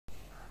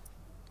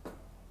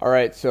All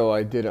right, so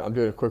I'm doing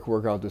a quick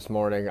workout this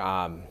morning.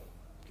 Gonna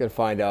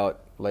find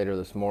out later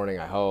this morning,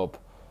 I hope,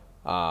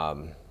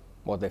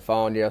 what they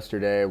found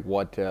yesterday,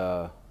 what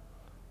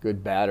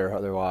good, bad, or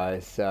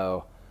otherwise.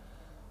 So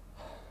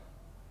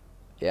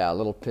yeah,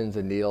 little pins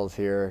and needles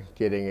here.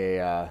 Getting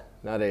a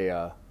not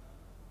a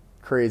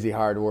crazy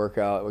hard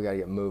workout. We gotta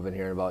get moving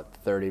here in about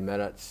 30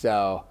 minutes.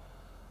 So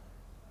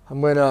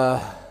I'm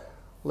gonna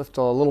lift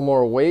a little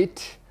more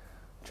weight,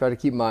 try to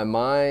keep my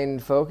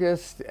mind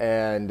focused,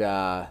 and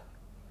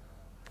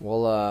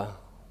we'll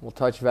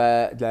touch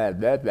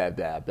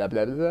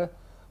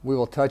we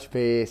will touch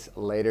base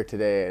later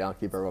today, and I'll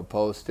keep everyone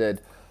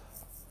posted.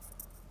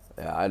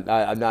 Yeah,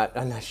 I'm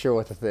not sure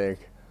what to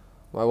think.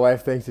 My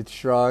wife thinks it's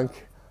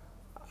shrunk.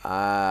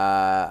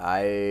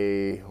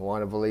 I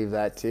want to believe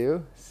that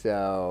too.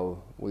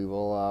 So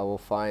we'll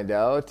find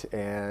out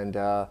and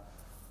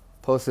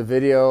post a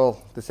video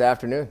this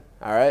afternoon.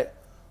 All right,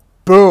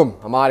 boom!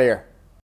 I'm out of here.